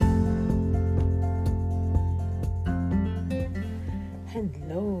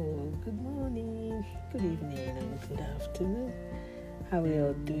Hello, good morning, good evening, and good afternoon. How are you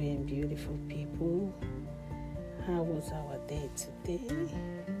all doing, beautiful people? How was our day today?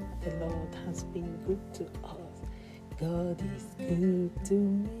 The Lord has been good to us. God is good to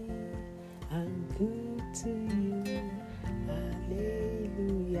me. I'm good to you.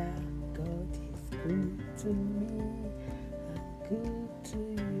 Hallelujah. God is good to me. I'm good to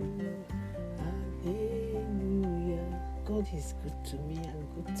you. Hallelujah. God is good to me and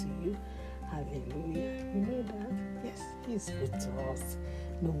good to you. Hallelujah. You know that? Yes, He's good to us.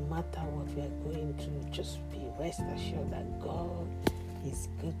 No matter what we are going through, just be rest assured that God is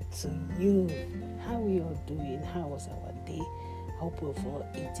good to you. How are you all doing? How was our day? I hope we've all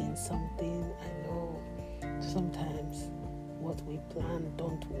eaten something. I know sometimes what we plan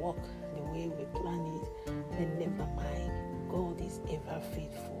don't work the way we plan it, but never mind. God is ever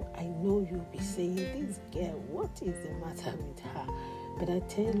faithful. I know you'll be saying, this girl, what is the matter with her? But I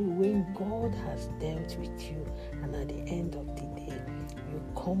tell you, when God has dealt with you, and at the end of the day, you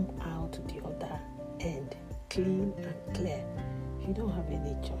come out to the other end, clean and clear, you don't have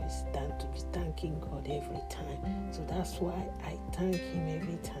any choice than to be thanking God every time. So that's why I thank Him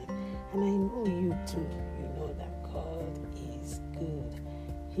every time. And I know you too, you know that God is good.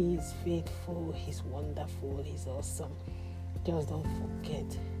 He is faithful, He's wonderful, He's awesome. Just don't forget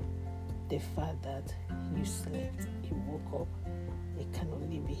the fact that you slept, you woke up. It can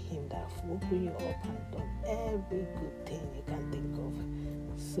only be Him that has woken you up and done every good thing you can think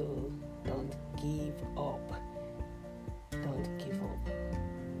of. So don't give up. Don't give up.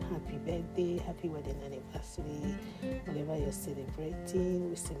 Happy birthday, happy wedding anniversary. Whatever you're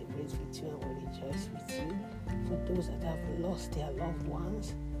celebrating, we celebrate with you and we rejoice with you. For those that have lost their loved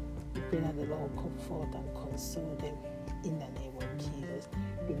ones, we pray that the Lord comfort and console them in the name of Jesus.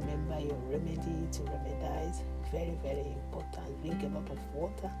 Remember your remedy to remedize. Very, very important. Drink a lot of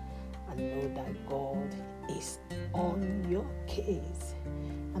water and know that God is on your case.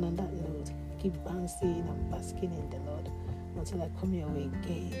 And on that note, keep bouncing and basking in the Lord until I come your way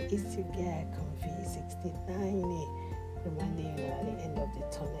again. It's your guy, Convey 69, reminding you that at the end of the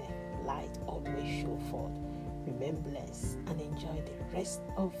tunnel, light always show forth. Remain blessed and enjoy the rest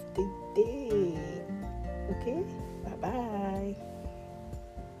of the day. Okay? Bye-bye.